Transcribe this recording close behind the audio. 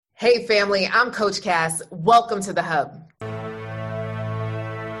Hey family, I'm Coach Cass. Welcome to the Hub.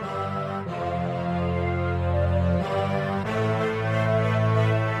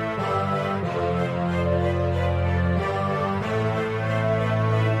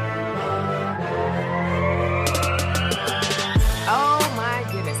 Oh my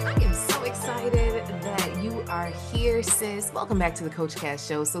goodness, I am so excited that you are here, sis. Welcome back to the Coach Cass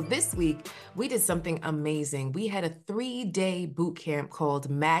Show. So this week we did something amazing. We had a 3-day boot camp called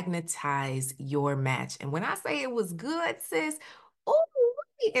Magnetize Your Match. And when I say it was good, sis, oh,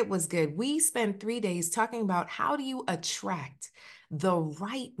 it was good. We spent 3 days talking about how do you attract the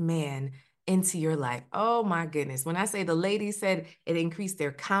right man into your life. Oh my goodness. When I say the ladies said it increased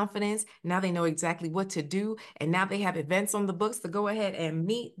their confidence, now they know exactly what to do. And now they have events on the books to go ahead and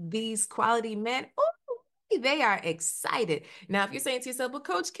meet these quality men. Oh, they are excited. Now, if you're saying to yourself, well,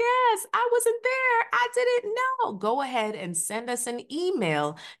 Coach Cass, I wasn't there. I didn't know. Go ahead and send us an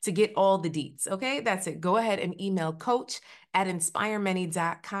email to get all the deets. Okay, that's it. Go ahead and email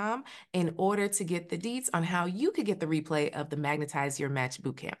coach@inspiremany.com in order to get the deets on how you could get the replay of the Magnetize Your Match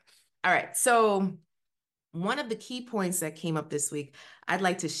Bootcamp. All right, so one of the key points that came up this week, I'd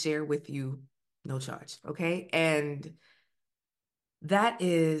like to share with you, no charge, okay? And that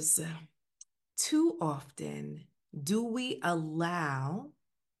is, too often do we allow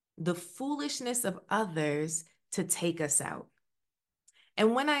the foolishness of others to take us out?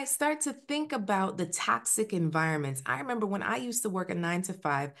 And when I start to think about the toxic environments, I remember when I used to work a 9 to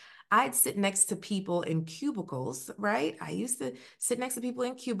 5, I'd sit next to people in cubicles, right? I used to sit next to people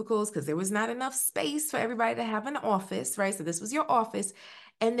in cubicles because there was not enough space for everybody to have an office, right? So this was your office.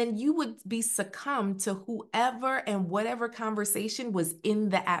 And then you would be succumbed to whoever and whatever conversation was in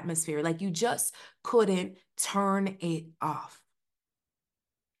the atmosphere. Like you just couldn't turn it off.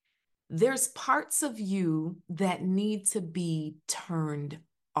 There's parts of you that need to be turned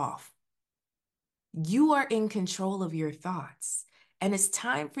off. You are in control of your thoughts, and it's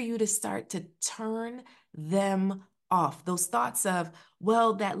time for you to start to turn them off. Those thoughts of,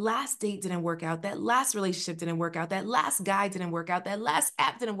 well, that last date didn't work out, that last relationship didn't work out, that last guy didn't work out, that last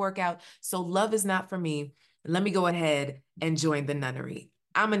app didn't work out, so love is not for me. Let me go ahead and join the nunnery.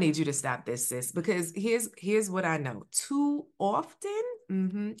 I'm gonna need you to stop this, sis, because here's what I know. Too often,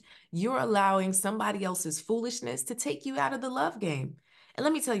 you're allowing somebody else's foolishness to take you out of the love game. And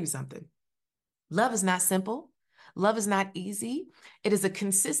let me tell you something. Love is not simple. Love is not easy. It is a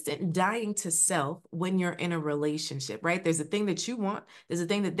consistent dying to self when you're in a relationship, right? There's a thing that you want, there's a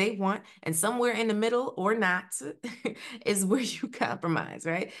thing that they want, and somewhere in the middle or not is where you compromise,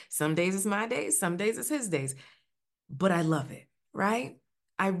 right? Some days it's my days, some days it's his days, but I love it, right?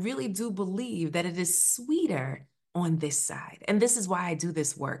 I really do believe that it is sweeter on this side. And this is why I do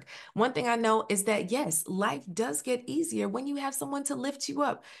this work. One thing I know is that, yes, life does get easier when you have someone to lift you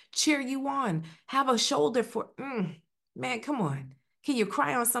up, cheer you on, have a shoulder for, man, come on. Can you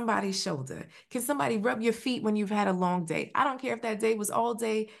cry on somebody's shoulder? Can somebody rub your feet when you've had a long day? I don't care if that day was all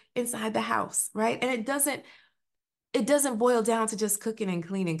day inside the house, right? And it doesn't boil down to just cooking and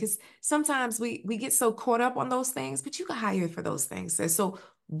cleaning, because sometimes we get so caught up on those things, but you can hire for those things. So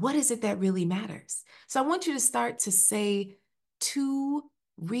what is it that really matters? So I want you to start to say 2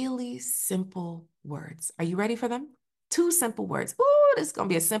 really simple words. Are you ready for them? 2 simple words. Ooh, this is going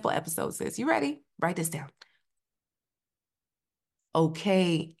to be a simple episode, sis. You ready? Write this down.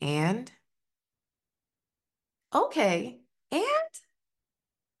 Okay, and okay, and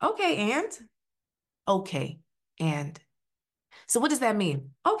okay, and okay, and. So what does that mean?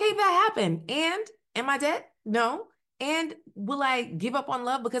 Okay, that happened. And am I dead? No. And will I give up on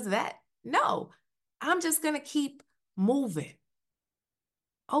love because of that? No. I'm just going to keep moving.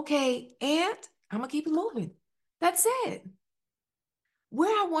 Okay, and I'm going to keep it moving. That's it. Where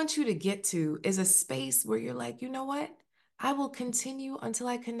I want you to get to is a space where you're like, you know what? I will continue until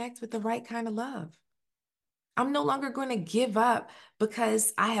I connect with the right kind of love. I'm no longer going to give up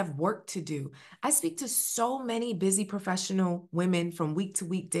because I have work to do. I speak to so many busy professional women from week to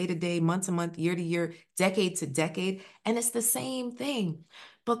week, day to day, month to month, year to year, decade to decade, and it's the same thing.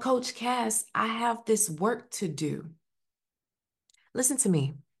 But Coach Cass, I have this work to do. Listen to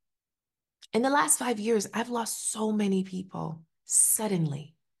me. In the last 5 years, I've lost so many people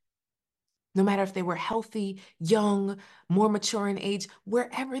suddenly. No matter if they were healthy, young, more mature in age,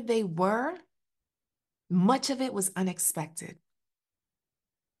 wherever they were, much of it was unexpected.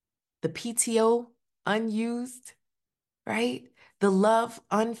 The PTO unused, right? The love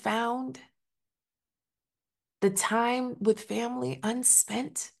unfound, the time with family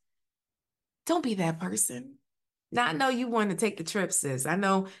unspent. Don't be that person. Now, I know you want to take the trip, sis. I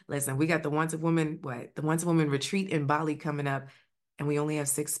know, listen, we got the Once a Woman retreat in Bali coming up. and we only have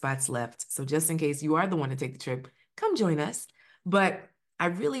 6 spots left. So just in case you are the one to take the trip, come join us. But I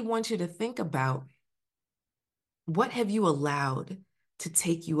really want you to think about, what have you allowed to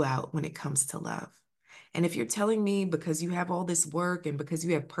take you out when it comes to love? And if you're telling me because you have all this work and because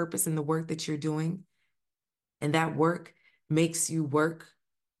you have purpose in the work that you're doing, and that work makes you work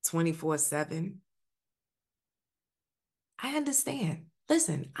 24/7, I understand.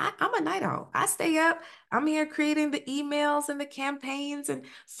 Listen, I'm a night owl. I stay up. I'm here creating the emails and the campaigns and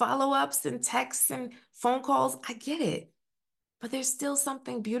follow-ups and texts and phone calls. I get it. But there's still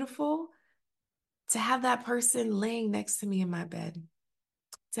something beautiful to have that person laying next to me in my bed,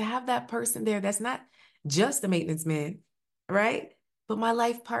 to have that person there that's not just a maintenance man, right? But my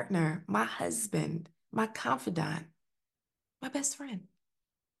life partner, my husband, my confidant, my best friend.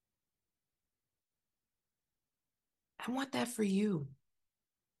 I want that for you.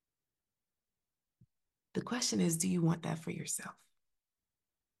 The question is, do you want that for yourself?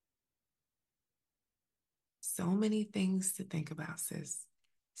 So many things to think about, sis.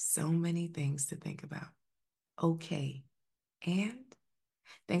 So many things to think about. Okay. And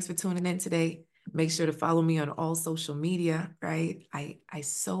thanks for tuning in today. Make sure to follow me on all social media, right? I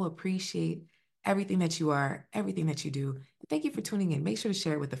so appreciate everything that you are, everything that you do. Thank you for tuning in. Make sure to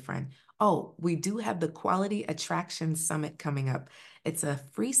share it with a friend. Oh, we do have the Quality Attraction Summit coming up. It's a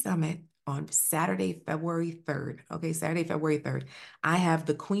free summit on Saturday, February 3rd. Okay, Saturday, February 3rd. I have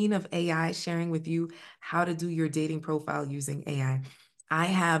the queen of AI sharing with you how to do your dating profile using AI. I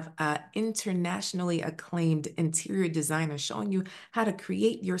have an internationally acclaimed interior designer showing you how to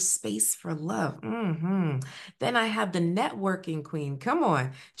create your space for love. Then I have the networking queen, come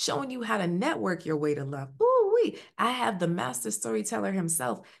on, showing you how to network your way to love. Ooh-wee. I have the master storyteller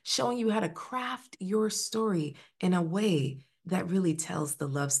himself showing you how to craft your story in a way that really tells the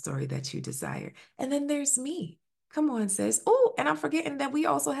love story that you desire. And then there's me. Come on, sis. Oh, and I'm forgetting that we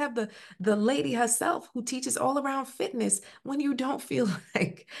also have the lady herself who teaches all around fitness when you don't feel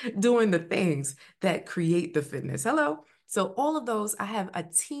like doing the things that create the fitness. Hello. So all of those, I have a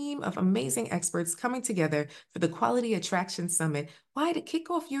team of amazing experts coming together for the Quality Attraction Summit. Why? To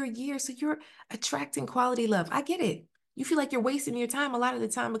kick off your year so you're attracting quality love. I get it. You feel like you're wasting your time a lot of the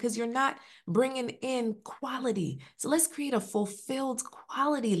time because you're not bringing in quality. So let's create a fulfilled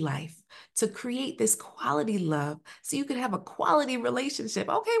quality life to create this quality love so you can have a quality relationship.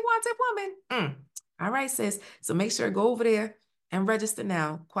 Okay, wanted woman. All right, sis. So make sure to go over there and register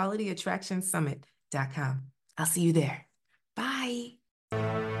now, qualityattractionsummit.com. I'll see you there. Bye.